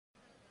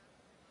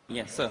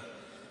Yes, sir.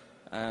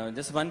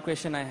 Just one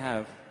question I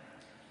have.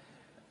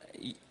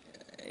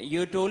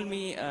 You told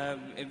me,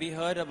 we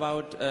heard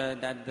about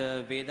that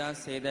the Vedas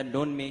say that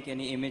don't make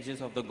any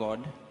images of the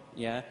God.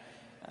 Yeah.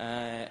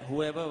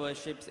 Whoever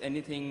worships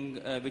anything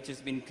which has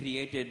been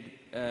created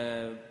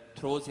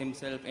throws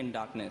himself in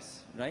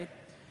darkness, right?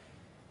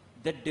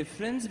 The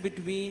difference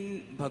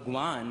between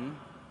Bhagwan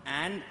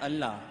and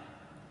Allah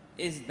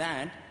is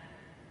that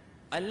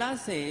Allah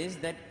says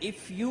that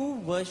if you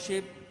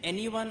worship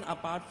anyone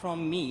apart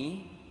from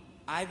me,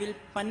 I will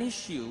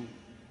punish you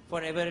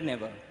forever and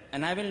ever,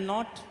 and I will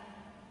not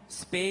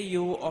spare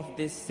you of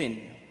this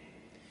sin.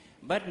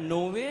 But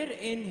nowhere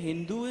in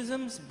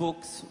Hinduism's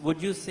books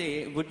would you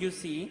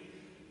see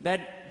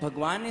that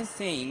Bhagwan is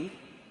saying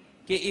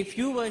that if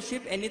you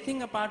worship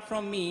anything apart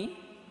from me,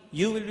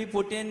 you will be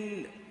put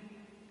in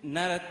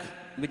narak,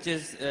 which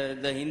is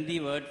the Hindi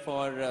word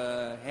for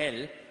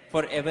hell,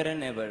 forever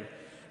and ever.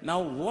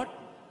 Now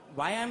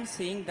why I'm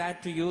saying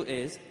that to you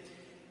is,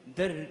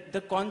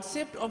 the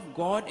concept of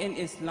God in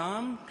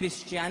Islam,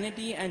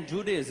 Christianity and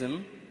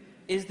Judaism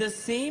is the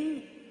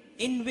same,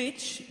 in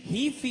which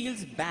he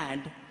feels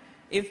bad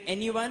if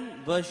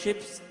anyone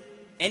worships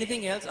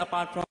anything else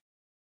apart from.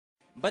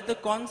 But the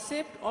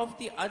concept of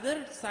the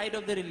other side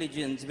of the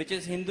religions, which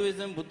is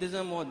Hinduism,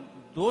 Buddhism, or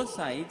those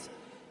sides,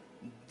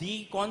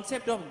 the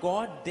concept of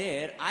God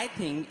there, I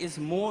think, is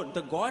more,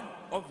 the God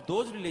of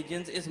those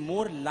religions is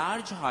more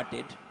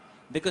large-hearted,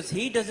 because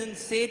he doesn't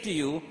say to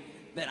you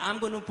that I'm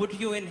going to put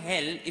you in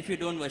hell if you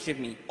don't worship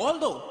me.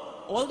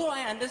 Although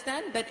I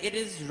understand that it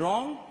is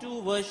wrong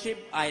to worship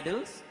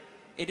idols,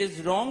 it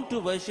is wrong to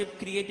worship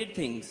created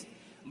things.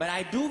 But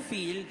I do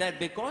feel that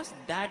because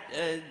that,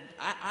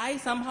 I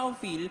somehow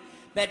feel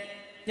that,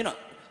 you know,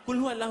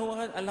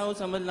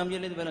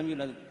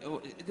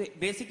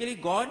 basically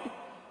God,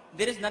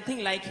 there is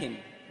nothing like him,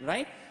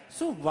 right?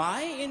 So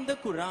why in the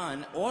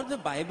Quran or the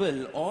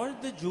Bible or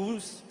the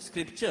Jews'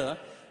 scripture,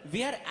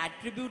 we are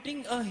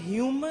attributing a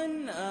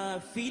human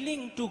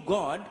feeling to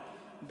God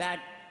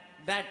that,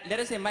 let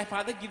us say, my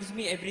father gives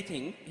me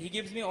everything, he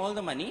gives me all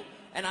the money,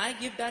 and I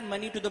give that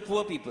money to the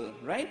poor people,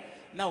 right?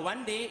 Now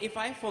one day, if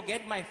I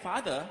forget my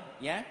father,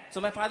 yeah, so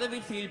my father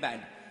will feel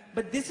bad.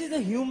 But this is the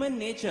human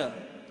nature.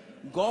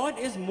 God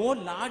is more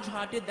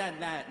large-hearted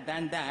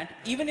than that.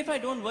 Even if I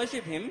don't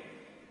worship him,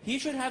 he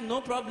should have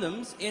no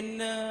problems in,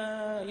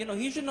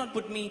 he should not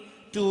put me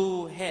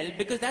to hell,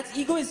 because that's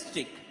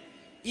egoistic.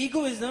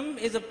 Egoism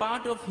is a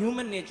part of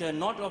human nature,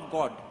 not of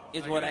God,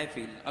 is what I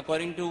feel,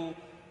 according to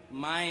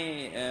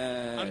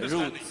my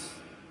roots.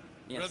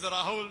 Yes. Brother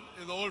Rahul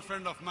is an old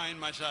friend of mine,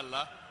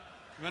 mashallah.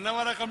 Whenever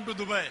I come to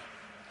Dubai,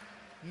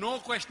 no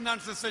question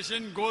answer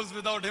session goes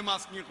without him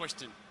asking a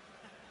question.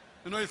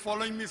 You know, he's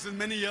following me since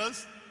many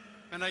years.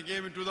 When I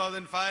came in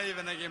 2005,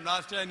 when I came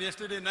last year, and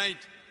yesterday night,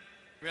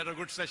 we had a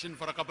good session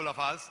for a couple of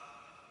hours.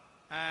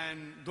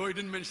 And though he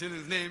didn't mention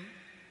his name,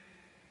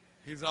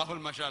 he's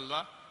Rahul,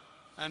 mashallah.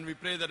 And we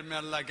pray that may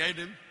Allah guide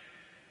him.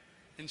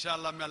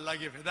 Inshallah, may Allah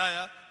give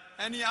hidayah.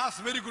 And he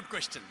asked very good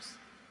questions.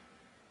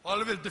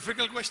 Always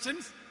difficult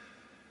questions,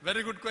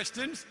 very good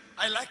questions.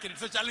 I like it,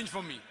 it's a challenge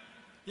for me.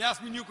 He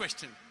asked me new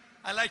question.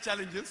 I like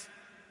challenges.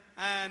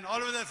 And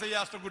always I say he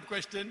asked a good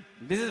question.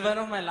 This is one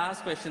of my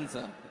last questions,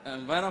 sir.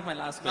 One of my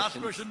last questions.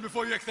 Last question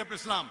before you accept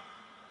Islam.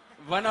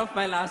 One of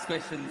my last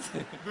questions.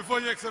 Before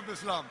you accept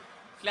Islam.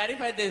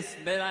 Clarify this,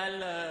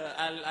 then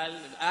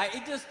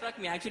it just struck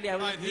me. Actually, I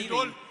was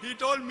leaving. He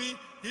told me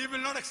he will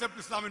not accept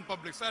Islam in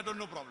public, so I don't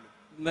know problem.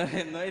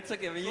 No, it's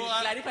okay. You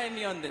clarify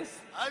me on this.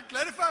 I'll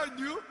clarify with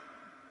you,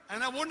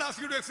 and I won't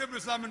ask you to accept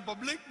Islam in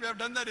public. We have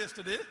done that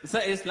yesterday.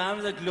 Sir, Islam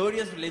is a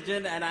glorious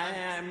religion,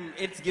 and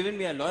it's given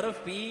me a lot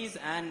of peace,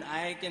 and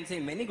I can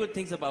say many good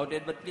things about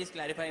it, but please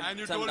clarify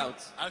some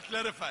doubts. I'll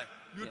clarify.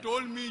 You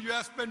told me you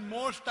have spent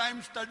more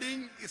time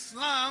studying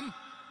Islam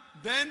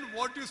than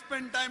what you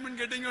spend time in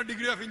getting your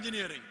degree of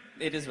engineering.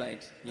 It is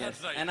right, yes.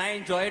 That's right. And I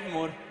enjoyed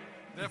more.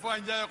 Therefore, I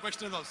enjoy your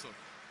questions also.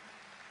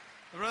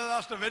 The brother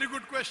asked a very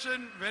good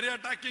question, very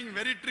attacking,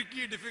 very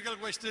tricky, difficult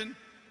question,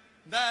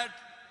 that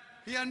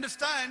he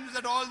understands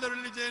that all the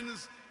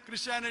religions,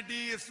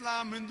 Christianity,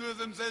 Islam,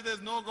 Hinduism, say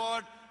there's no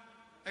God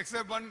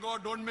except one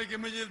God, don't make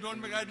images,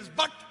 don't make idols.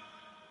 But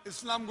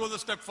Islam goes a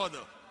step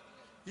further.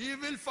 He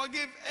will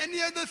forgive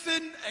any other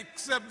sin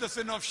except the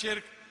sin of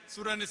shirk.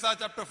 Surah Nisa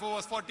chapter 4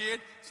 verse 48,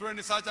 Surah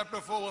Nisa chapter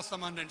 4 verse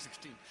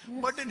 116.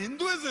 Yes. But in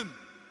Hinduism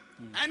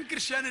and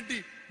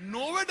Christianity,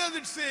 nowhere does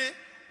it say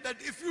that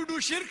if you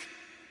do shirk,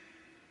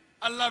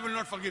 Allah will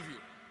not forgive you.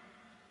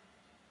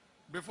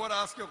 Before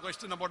I ask you a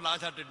question about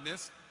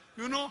large-heartedness,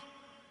 you know,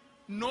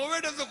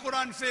 nowhere does the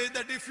Quran say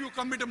that if you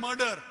commit a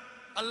murder,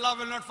 Allah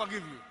will not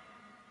forgive you.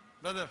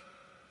 Brother,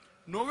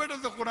 nowhere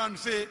does the Quran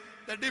say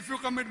that if you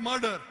commit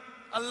murder,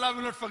 Allah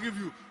will not forgive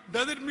you.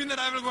 Does it mean that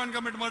I will go and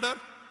commit murder?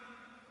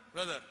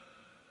 Brother.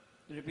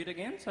 Repeat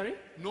again, sorry?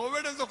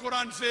 Nowhere does the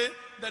Quran say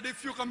that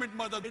if you commit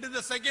murder, it is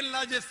the second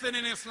largest sin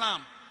in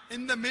Islam.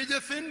 In the major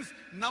sins,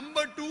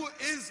 number 2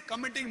 is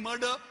committing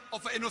murder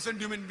of an innocent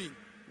human being.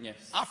 Yes.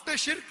 After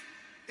shirk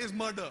is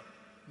murder.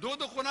 Though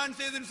the Quran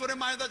says in Surah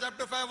Ma'idah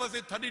chapter 5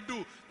 verse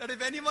 32 that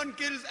if anyone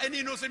kills any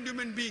innocent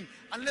human being,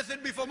 unless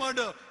it be for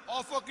murder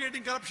or for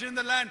creating corruption in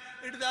the land,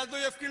 it is as though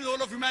you have killed the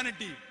whole of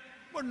humanity.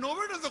 But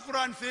nowhere does the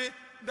Quran say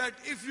that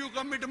if you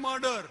commit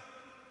murder,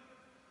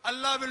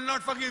 Allah will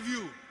not forgive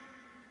you.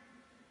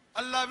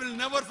 Allah will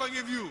never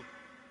forgive you.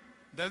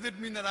 Does it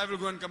mean that I will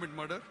go and commit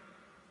murder?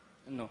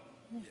 No.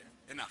 Yeah,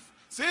 enough.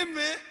 Same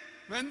way,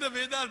 when the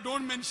Vedas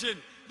don't mention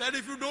that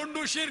if you don't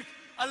do shirk,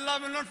 Allah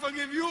will not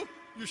forgive you,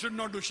 you should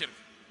not do shirk.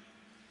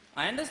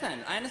 I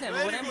understand.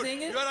 Very What I'm good.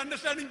 saying is... You are an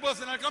understanding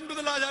person. I'll come to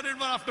the large-hearted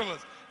one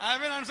afterwards. I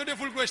haven't answered your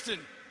full question.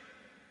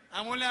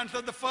 I've only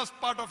answered the first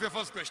part of your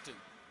first question.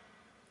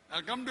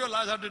 I'll come to your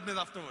large-heartedness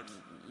afterwards.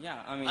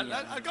 Yeah, I mean...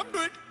 I'll come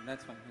to it.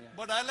 That's fine, yeah.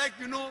 But I like,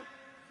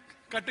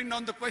 cutting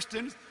down the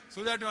questions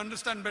so that you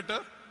understand better.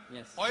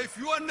 Yes. Or if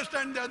you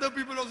understand, the other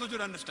people also should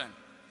understand.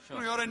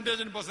 Sure. You're an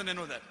intelligent person, I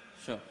know that.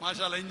 Sure.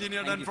 MashaAllah, engineer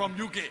Thank done you.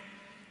 from UK. Yeah.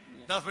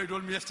 That's what he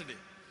told me yesterday.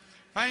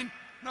 Fine.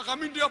 Now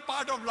coming to your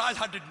part of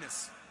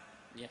large-heartedness.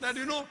 Yes. That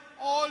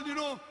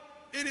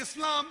in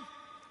Islam,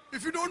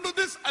 if you don't do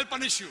this, I'll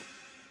punish you.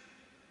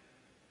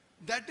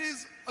 That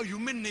is a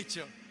human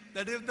nature.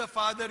 That if the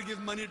father gives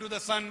money to the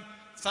son,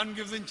 son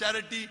gives in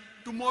charity,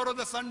 tomorrow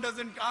the son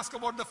doesn't ask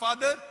about the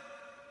father,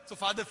 so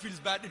father feels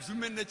bad. It's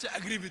human nature, I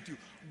agree with you.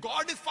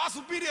 God is far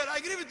superior, I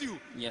agree with you.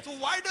 Yes. So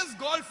why does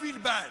God feel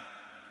bad?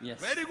 Yes.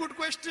 Very good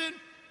question,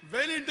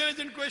 very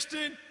intelligent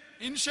question.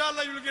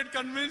 Inshallah you will get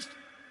convinced.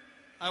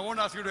 I won't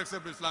ask you to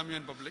accept Islam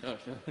in public. Sure.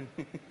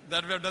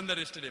 That we have done that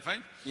yesterday,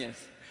 fine? Yes.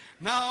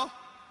 Now,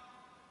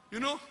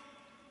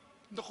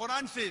 the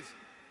Quran says,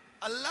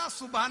 Allah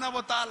subhanahu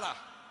wa ta'ala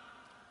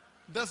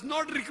does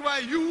not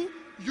require you,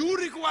 you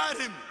require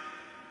him.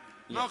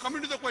 Yes. Now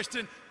coming to the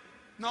question,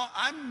 now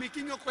I'm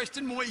making your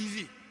question more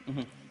easy.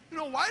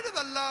 Why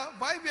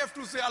we have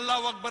to say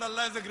Allahu Akbar,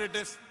 Allah is the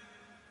greatest?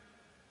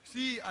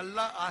 See,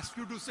 Allah asks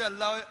you to say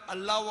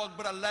Allahu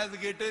Akbar, Allah is the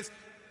greatest.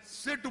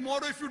 Say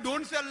tomorrow if you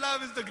don't say Allah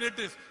is the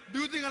greatest, do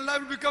you think Allah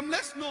will become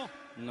less? No.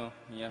 No,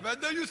 yeah.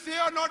 Whether you say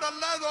or not,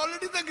 Allah is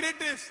already the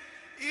greatest.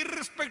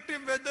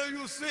 Irrespective whether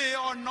you say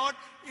or not,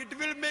 it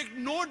will make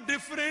no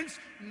difference,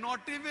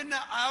 not even an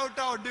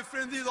iota of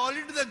difference. He is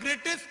already the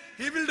greatest.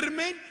 He will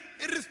remain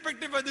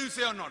irrespective whether you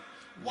say or not.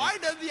 Why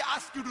does he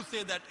ask you to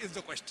say that is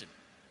the question.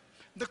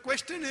 The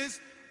question is,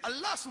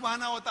 Allah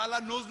subhanahu wa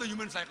ta'ala knows the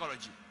human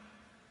psychology.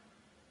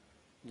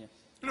 Yes.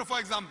 For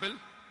example,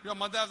 your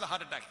mother has a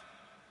heart attack.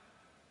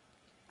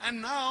 And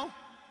now,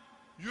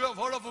 you have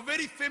heard of a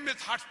very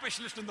famous heart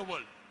specialist in the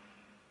world.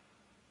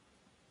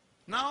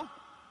 Now,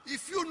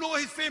 if you know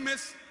he's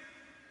famous,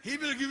 he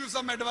will give you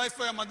some advice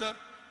for your mother.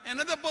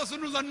 Another person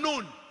who's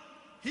unknown,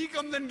 he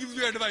comes and gives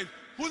you advice.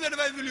 Whose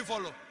advice will you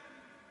follow?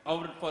 I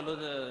would follow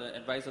the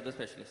advice of the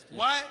specialist. Yes.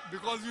 Why?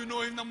 Because you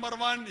know he's number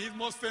one, he's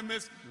most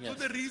famous. Yes.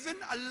 So the reason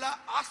Allah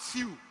asks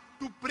you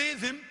to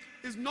praise him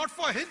is not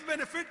for his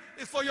benefit,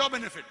 it's for your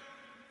benefit.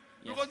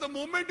 Yes. Because the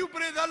moment you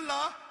praise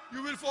Allah,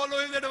 you will follow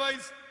his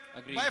advice.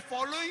 Agreed. By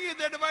following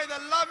his advice,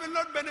 Allah will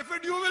not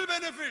benefit, you will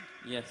benefit.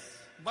 Yes.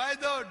 By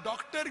the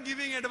doctor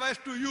giving advice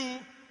to you,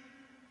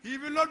 he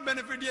will not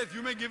benefit. Yes,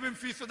 you may give him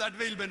fees so that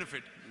way he'll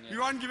benefit. Yes.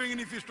 You aren't giving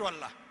any fees to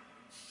Allah.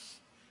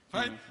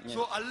 Right? Yes.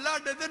 So Allah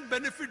doesn't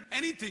benefit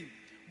anything.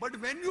 But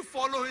when you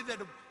follow his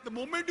advice, the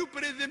moment you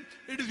praise him,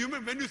 it is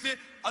human. When you say,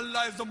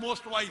 Allah is the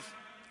most wise,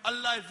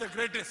 Allah is the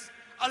greatest,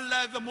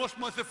 Allah is the most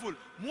merciful,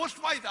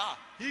 most wise,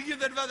 he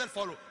gives advice, I'll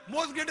follow.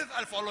 Most greatest,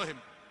 I'll follow him.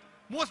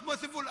 Most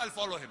merciful, I'll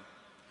follow him.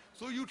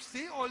 So you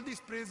say all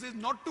these praises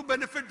not to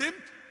benefit him,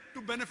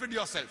 to benefit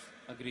yourself.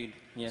 Agreed.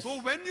 Yes.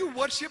 So when you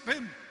worship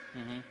him,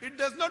 it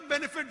does not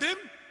benefit him,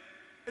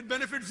 it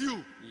benefits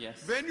you.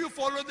 Yes. When you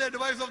follow the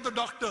advice of the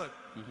doctor,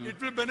 it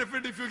will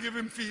benefit if you give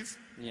him fees.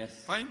 Yes.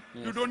 Fine?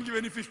 Yes. You don't give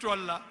any fees to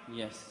Allah.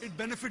 Yes. It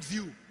benefits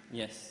you.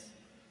 Yes.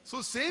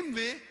 So same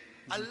way,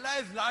 Allah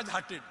is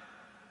large-hearted.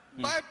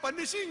 By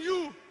punishing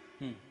you,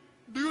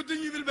 do you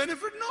think he will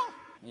benefit?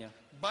 No. Yeah.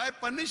 By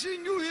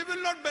punishing you, he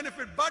will not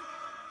benefit. But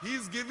he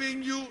is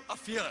giving you a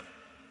fear.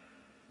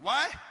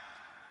 Why?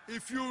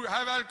 If you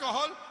have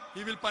alcohol,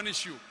 he will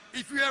punish you.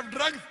 If you have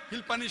drugs,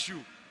 he'll punish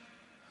you.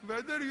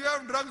 Whether you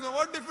have drugs or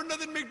what difference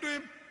does it make to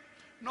him?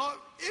 Now,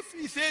 if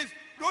he says,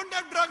 don't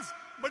have drugs,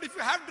 but if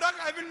you have drugs,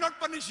 I will not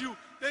punish you,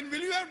 then will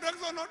you have drugs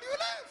or not? You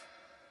will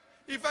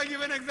have. If I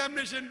give an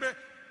examination,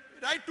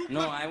 write 2+.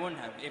 No, I won't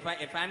have.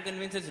 If I'm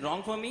convinced it's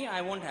wrong for me,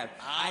 I won't have.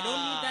 I don't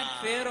need that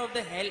fear of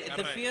the hell.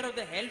 The Correct. fear of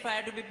the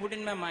hellfire to be put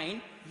in my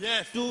mind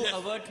Yes, to yes.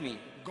 avert me.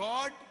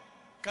 God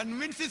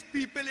convinces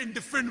people in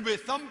different ways.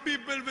 Some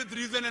people with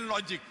reason and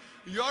logic.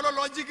 You're a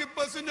logical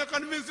person, you're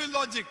convinced with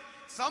logic.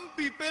 Some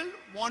people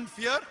want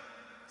fear,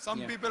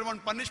 some people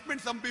want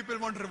punishment, some people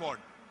want reward.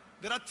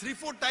 There are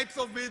 3-4 types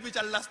of ways which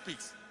Allah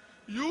speaks.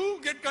 You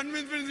get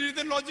convinced with reason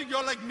and logic,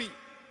 you're like me.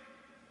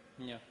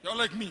 Yeah. You're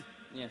like me.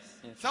 Yes.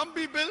 Yes. Some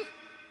people,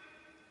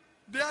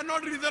 they are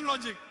not reason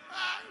logic.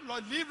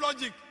 Leave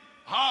logic.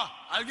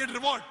 I'll get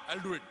reward, I'll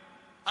do it.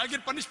 I'll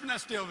get punishment, I'll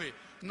stay away.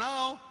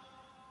 Now,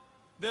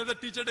 there's a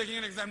teacher taking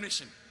an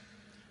examination.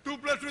 2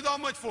 + 2 is how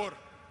much? 4.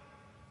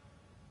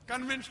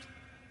 Convinced?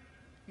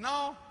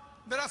 Now,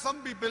 there are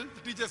some people,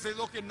 the teacher says,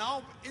 okay,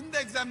 now in the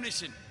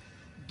examination,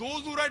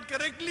 those who write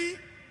correctly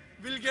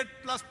will get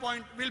plus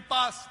point, will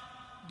pass.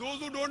 Those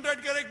who don't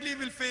write correctly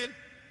will fail.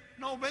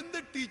 Now, when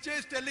the teacher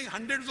is telling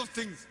hundreds of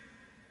things,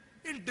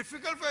 it's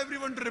difficult for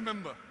everyone to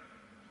remember.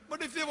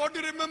 But if you want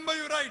to remember,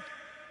 you write.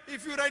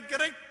 If you write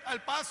correct, I'll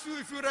pass you.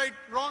 If you write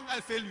wrong,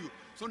 I'll fail you.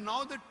 So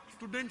now the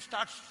student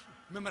starts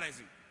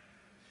memorizing.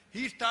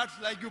 He starts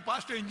like you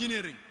passed your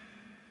engineering.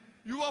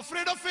 You are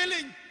afraid of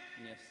failing.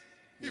 Yes.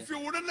 If you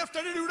wouldn't have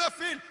studied, you would have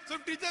failed. So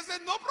teacher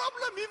said, no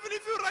problem. Even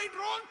if you write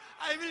wrong,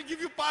 I will give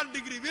you part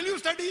degree. Will you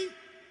study?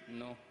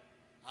 No.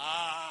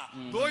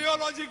 Though you are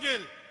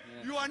logical,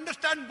 you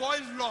understand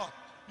Boyle's law,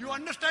 you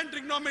understand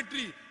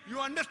trigonometry, you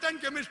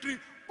understand chemistry,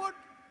 but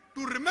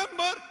to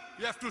remember,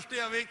 you have to stay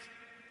awake,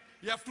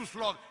 you have to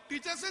slog.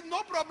 Teacher said,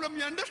 no problem,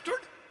 you understood?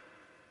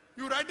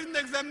 You write in the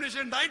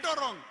examination, right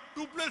or wrong,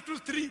 2 plus 2 is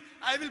 3,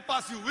 I will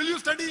pass you. Will you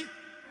study?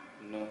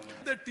 No.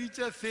 The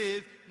teacher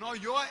says, now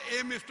your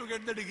aim is to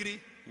get the degree.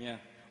 Yeah.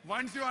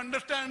 Once you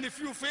understand, if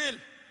you fail,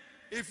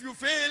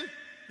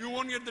 you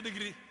won't get the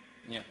degree.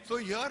 Yeah. So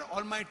here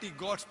Almighty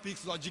God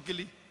speaks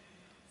logically.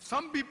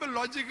 Some people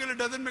logically, it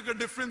doesn't make a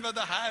difference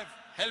whether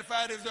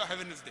hellfire is or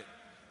heaven is there.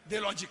 They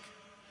logic.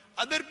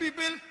 Other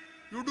people,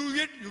 you do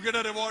it, you get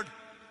a reward.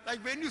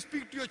 Like when you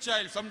speak to your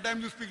child,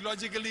 sometimes you speak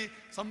logically,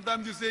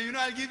 sometimes you say,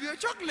 I'll give you a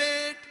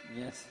chocolate.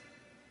 Yes.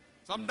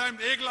 Sometimes,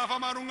 ek lafa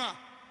marunga.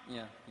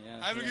 Yeah.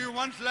 I will give you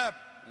one slap.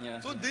 Yeah.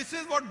 So this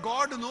is what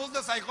God knows,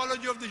 the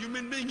psychology of the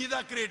human being. He's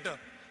our creator.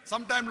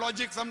 Sometimes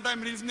logic,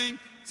 sometimes reasoning,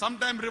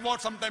 sometimes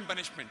reward, sometimes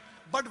punishment.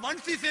 But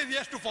once he says, he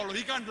has to follow.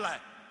 He can't lie.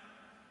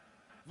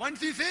 Once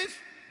he says,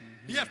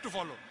 he has to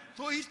follow.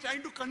 So he's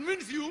trying to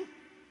convince you.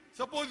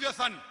 Suppose your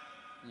son.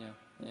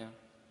 Yeah.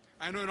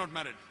 I know you're not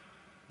married.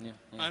 Yeah.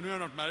 I know you're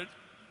not married.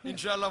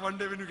 Inshallah, one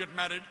day when you get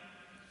married.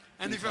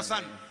 And if your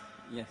son.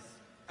 Yes.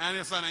 And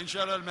your son,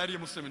 inshallah, will marry a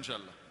Muslim,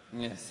 inshallah.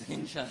 Yes,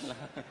 inshallah.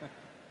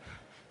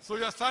 So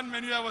your son,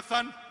 when you have a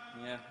son,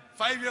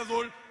 5 years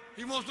old,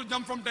 he wants to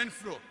jump from 10th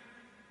floor.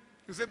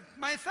 You say,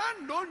 my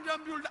son, don't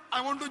jump, you'll die.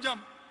 I want to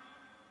jump.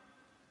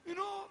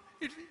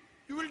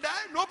 You will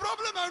die, no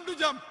problem, I want to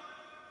jump.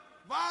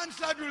 One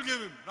slap you will give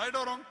him, right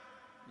or wrong?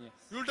 Yes.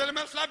 You will tell him,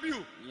 I'll slap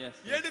you. Yes.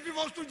 Yet if he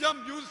wants to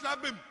jump, you will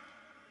slap him.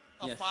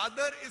 A Yes.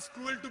 father is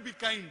cruel to be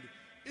kind.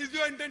 Is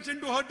your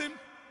intention to hurt him?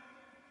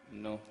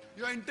 No.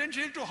 Your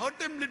intention is to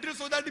hurt him little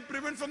so that he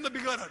prevents from the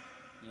bigger hurt.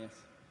 Yes.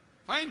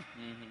 Fine?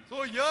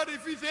 So here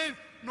if he says,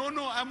 no,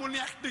 I'm only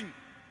acting.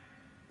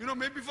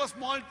 Maybe for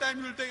small time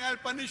you will think, I'll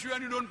punish you,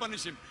 and you don't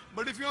punish him.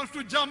 But if he wants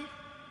to jump,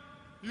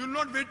 you will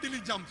not wait till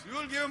he jumps. You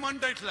will give him one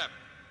tight slap.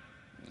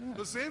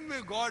 The same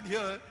way God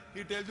here,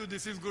 he tells you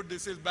this is good,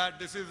 this is bad,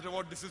 this is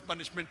reward, this is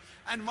punishment.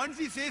 And once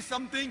he says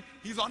something,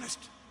 he's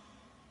honest.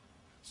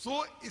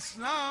 So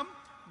Islam,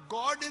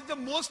 God is the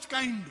most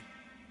kind.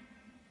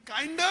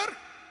 Kinder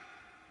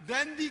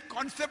than the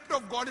concept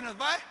of God in us.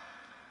 Why?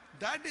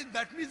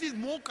 That means he's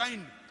more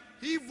kind.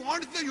 He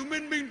wants the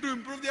human being to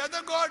improve. The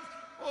other God,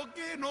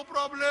 okay, no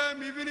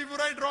problem. Even if you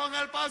write wrong,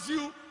 I'll pass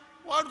you.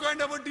 What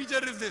kind of a teacher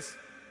is this?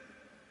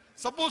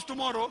 Suppose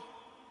tomorrow,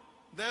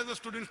 there's a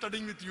student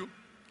studying with you.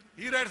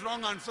 He writes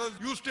wrong answers.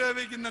 You stay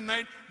awake in the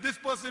night. This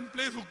person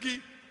plays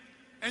hooky,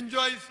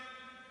 enjoys,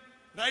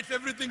 writes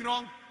everything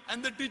wrong.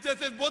 And the teacher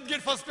says, both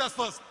get first class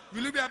first.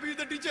 Will you be happy with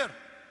the teacher?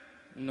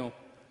 No.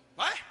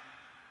 Why?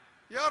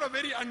 You are a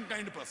very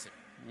unkind person.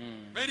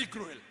 Very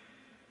cruel.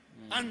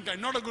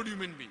 Unkind, not a good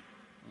human being.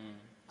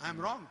 I am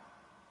wrong.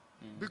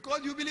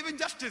 Because you believe in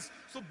justice.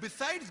 So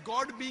besides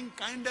God being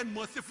kind and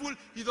merciful,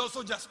 He is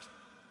also just.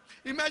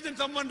 Imagine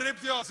someone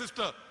rapes your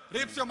sister,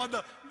 rapes your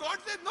mother. God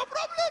says, no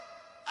problem.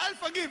 I'll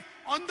forgive.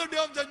 On the day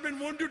of judgment,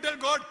 won't you tell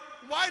God,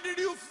 why did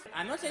you...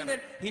 I'm not saying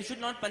that He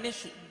should not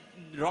punish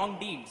wrong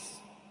deeds.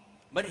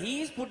 But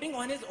He is putting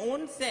on His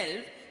own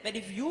self that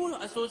if you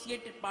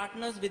associate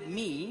partners with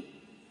me,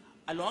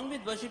 along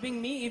with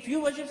worshipping me, if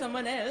you worship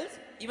someone else,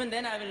 even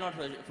then I will not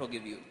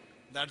forgive you.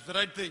 That's the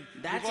right thing.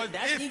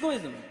 That's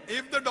egoism.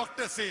 If the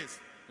doctor says,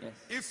 Yes.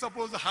 if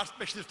suppose the heart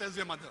specialist tells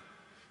your mother,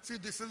 see,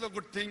 this is a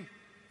good thing,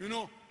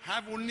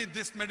 have only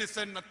this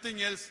medicine,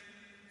 nothing else.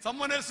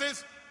 Someone else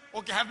says,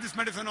 okay, have this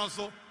medicine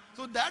also.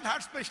 So that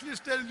heart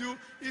specialist tells you,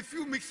 if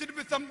you mix it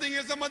with something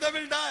else, the mother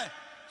will die.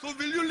 So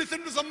will you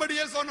listen to somebody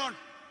else or not?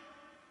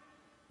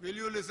 Will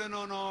you listen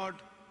or not?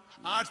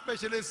 Heart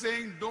specialist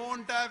saying,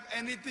 don't have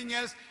anything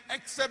else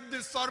except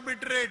this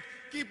sorbitrate.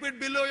 Keep it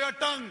below your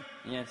tongue.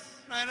 Yes.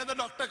 Now another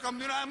doctor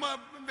comes, I'm a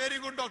very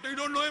good doctor. You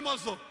don't know him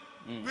also.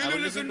 I will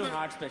listen to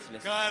heart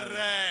specialist.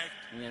 Correct.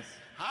 Yes.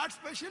 Heart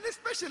specialist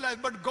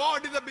specialized, but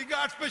God is a big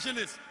heart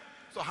specialist.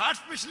 So heart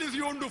specialist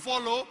you want to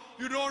follow,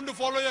 you don't want to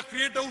follow your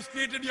creator who's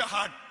created your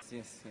heart.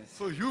 Yes.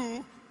 So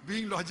you,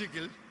 being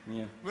logical,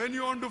 Yeah. when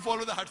you want to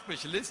follow the heart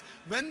specialist,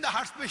 when the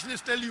heart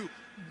specialist tell you,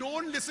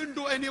 don't listen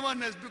to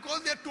anyone else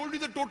because they have told you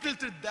the total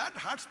truth, that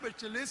heart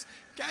specialist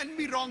can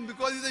be wrong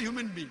because he's a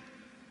human being.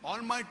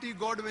 Almighty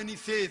God, when He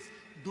says,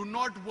 do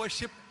not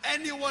worship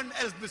anyone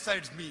else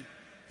besides me,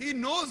 He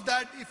knows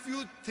that if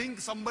you think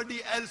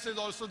somebody else is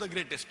also the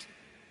greatest,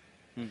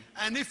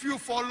 And if you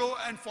follow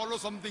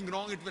something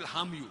wrong, it will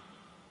harm you.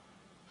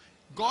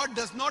 God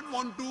does not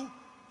want to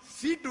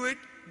see to it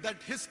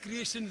that his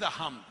creations are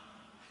harmed.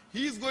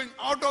 He is going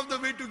out of the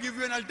way to give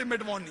you an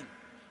ultimate warning.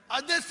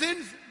 Other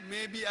sins,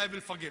 maybe I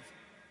will forgive.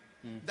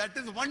 That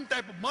is one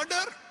type of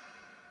murder,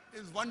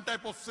 is one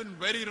type of sin,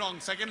 very wrong,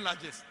 second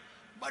largest.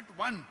 But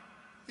one,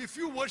 if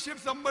you worship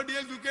somebody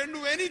else, you can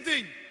do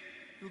anything.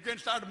 You can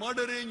start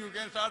murdering, you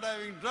can start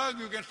having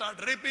drugs, you can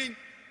start raping.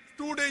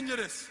 Too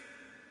dangerous.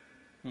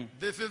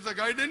 This is the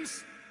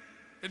guidance.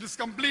 It is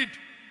complete.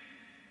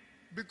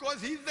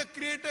 Because he is the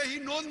creator, he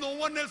knows no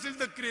one else is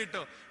the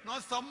creator. Now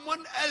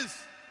someone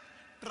else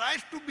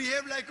tries to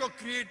behave like a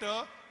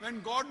creator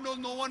when God knows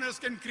no one else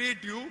can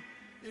create you.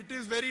 It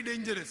is very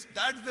dangerous.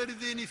 That's the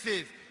reason he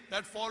says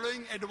that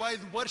following advice,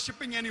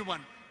 worshipping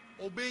anyone,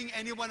 obeying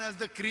anyone as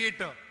the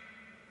creator,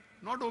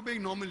 not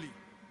obeying normally.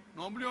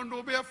 Normally you want to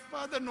obey a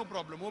father, no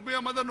problem. Obey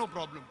a mother, no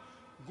problem.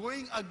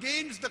 Going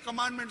against the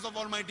commandments of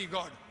Almighty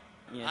God.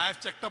 Yes. I have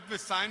checked up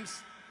with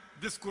science.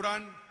 This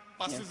Quran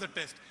passes the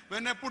test.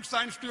 When I put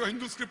science to your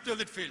Hindu scriptures,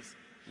 it fails.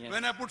 Yes.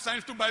 When I put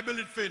science to Bible,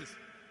 it fails.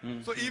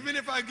 So even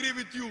if I agree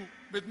with you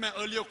with my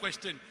earlier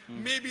question,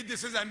 maybe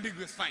this is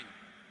ambiguous, fine.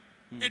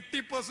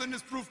 80%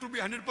 is proved to be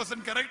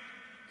 100% correct.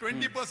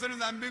 20%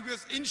 is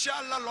ambiguous.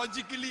 Inshallah,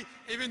 logically,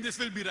 even this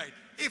will be right.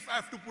 If I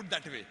have to put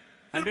that way.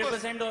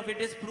 100% of it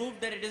is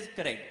proved that it is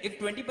correct. If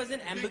 20%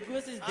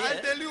 ambiguous is there...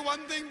 I'll tell you one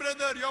thing,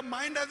 brother. Your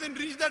mind hasn't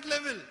reached that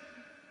level.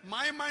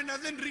 My mind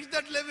hasn't reached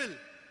that level.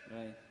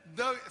 Right.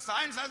 The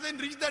science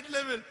hasn't reached that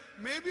level.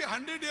 Maybe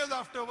 100 years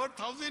afterward,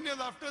 1,000 years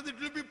after, it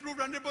will be proved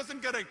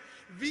 100% correct.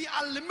 We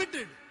are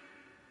limited.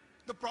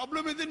 The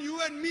problem is in you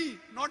and me,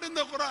 not in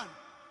the Quran.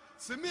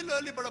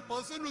 Similarly, but a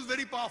person who's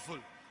very powerful,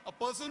 a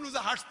person who's a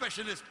heart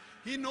specialist,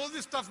 he knows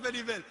this stuff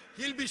very well.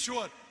 He'll be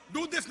sure.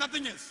 Do this,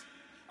 nothing else.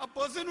 A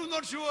person who's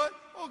not sure,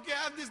 okay,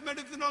 have this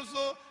medicine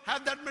also,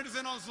 have that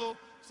medicine also.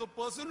 So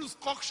person who's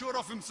cocksure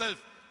of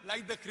himself,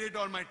 like the Creator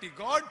Almighty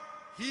God,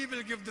 he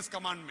will give this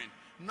commandment.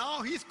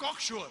 Now he's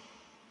cocksure.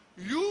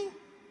 You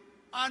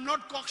are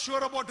not cocksure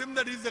about him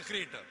that he's the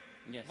Creator.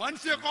 Yes.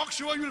 Once you're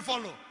cocksure, you will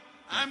follow.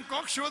 I am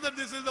cocksure that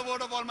this is the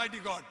word of Almighty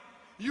God.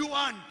 You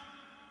aren't.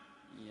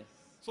 Yes.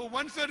 So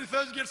once your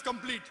research gets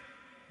complete,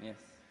 Yes.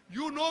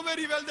 you know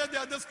very well that the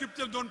other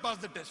scriptures don't pass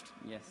the test.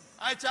 Yes.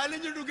 I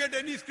challenge you to get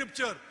any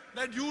scripture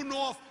that you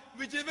know of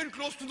which is even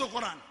close to the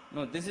Quran.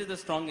 No, this is the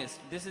strongest.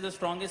 This is the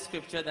strongest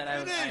scripture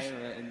that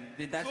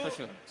that's for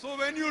sure. So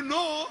when you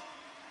know,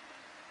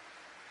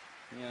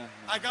 Yeah.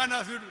 I can't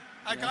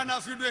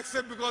ask you to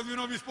accept because you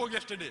know we spoke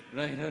yesterday.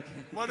 Right, okay.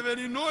 But when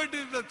you know it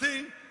is the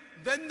thing,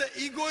 then the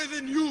ego is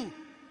in you,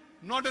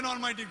 not in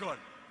Almighty God.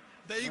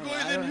 The ego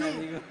is in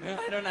you.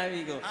 I don't have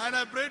ego. And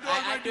I pray to I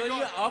Almighty told God.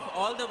 you, of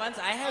all the ones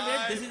I have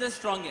read, this is the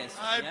strongest.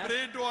 I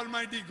pray to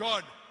Almighty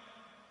God.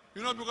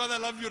 You know, because I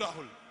love you,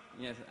 Rahul.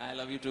 Yes, I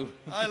love you too.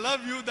 I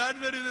love you. That's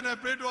the reason I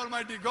pray to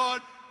Almighty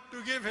God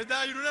to give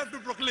hidayah. You don't have to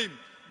proclaim.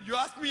 You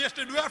asked me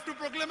yesterday, do you have to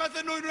proclaim? I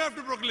said, no, you don't have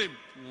to proclaim.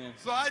 Yeah.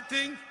 So I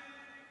think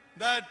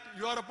that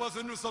you are a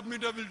person who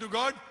submit your will to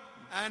God,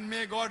 and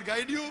may God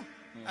guide you,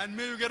 and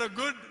may you get a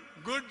good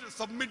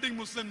submitting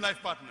Muslim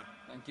life partner.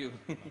 Thank you.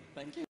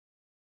 Thank you.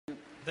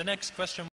 The next question